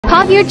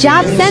Pop Your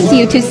Job sends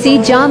you to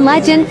see John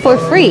Legend for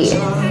free.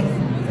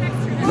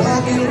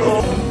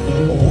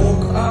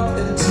 Woke up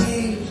in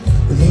tea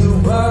with you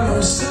by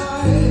my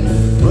side,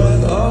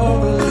 but all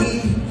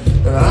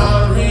believe that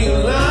I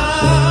realize,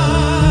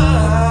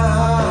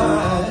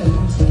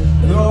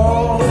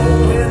 no,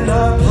 we're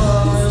not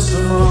promised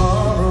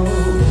tomorrow.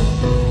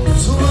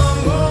 So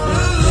I'm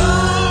gonna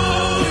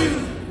love you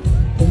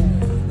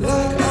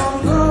like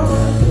I'm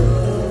gonna,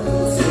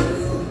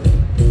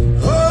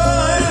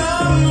 oh,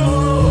 I'm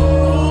gonna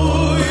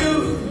hold you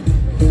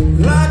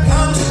like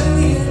I'm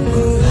saying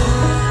goodbye.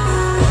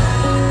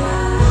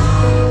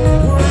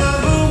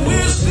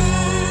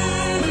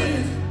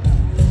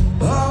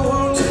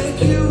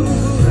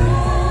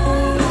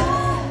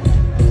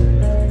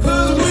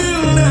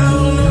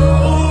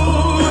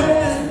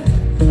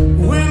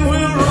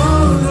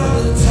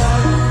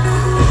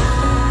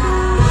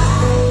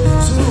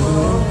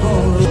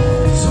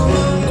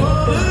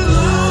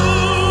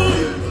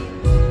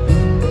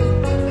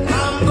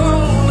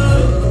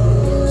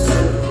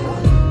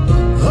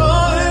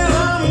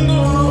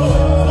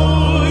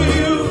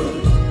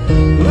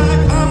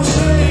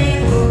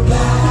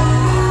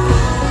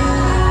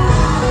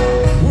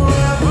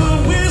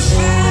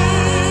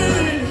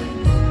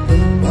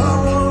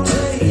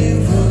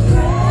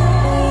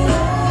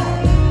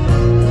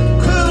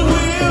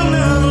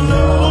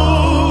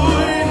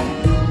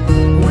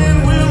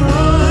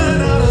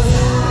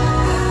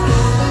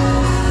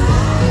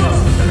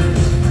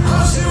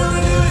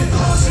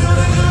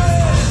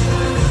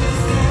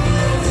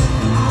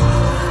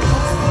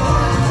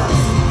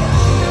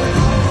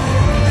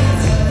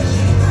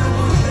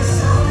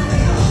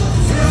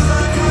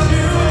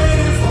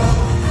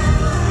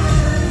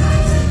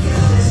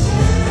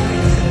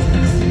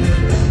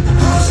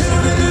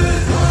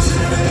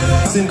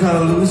 Seem kind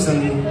of loose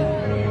and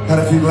had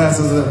a few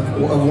glasses of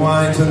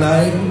wine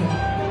tonight.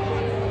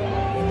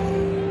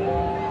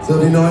 So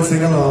if you know it,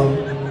 sing along.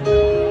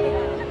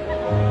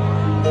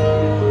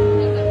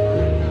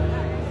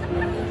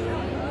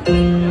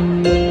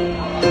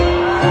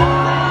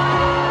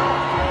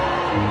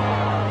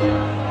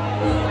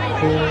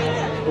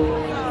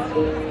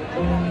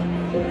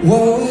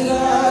 What would I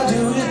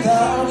do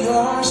without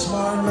your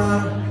smart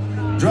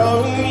mind,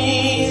 drawing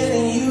me in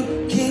and you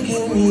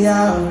kicking me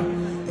out?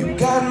 You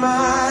got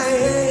my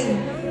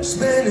head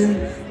spinning,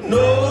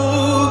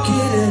 no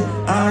kidding,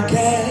 I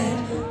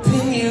can't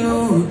pin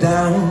you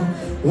down.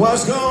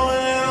 What's going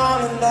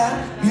on in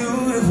that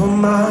beautiful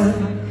mind?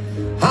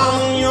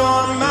 I'm on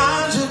your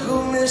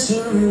magical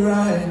mystery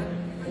ride,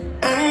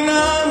 and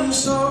I'm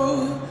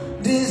so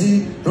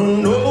dizzy,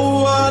 don't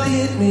know what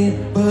hit me,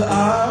 but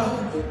I'll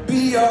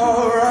be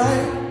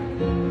alright.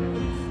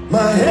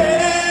 My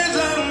head's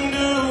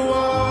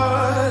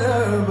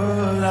underwater,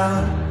 but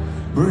I'm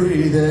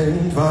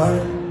breathing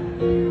fine.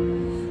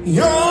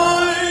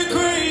 You're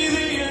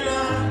crazy and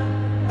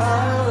I'm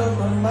out of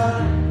my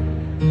mind,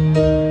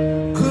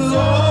 'cause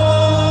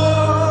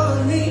all of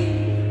me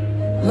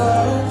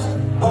loves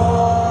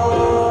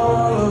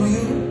all of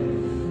you.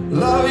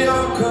 Love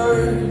your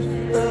curves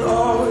and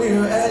all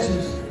your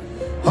edges,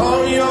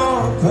 all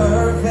your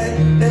perfect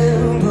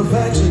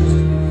imperfections.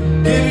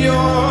 Give your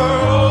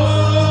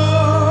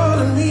all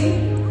to me,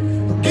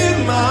 give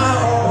my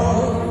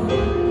all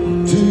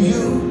to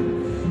you.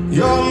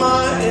 You're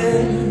my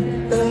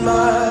end and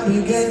my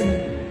beginning,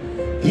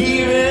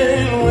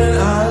 even when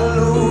I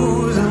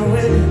lose and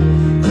win,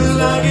 'cause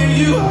I give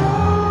you all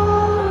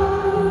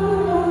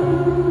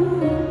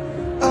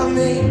of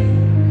me,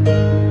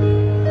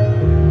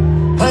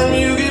 and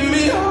you give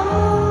me all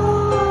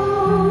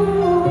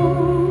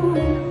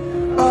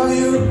of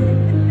you.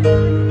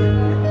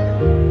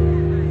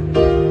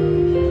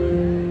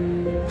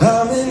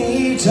 How many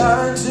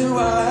times do I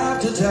have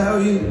to tell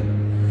you,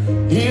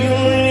 even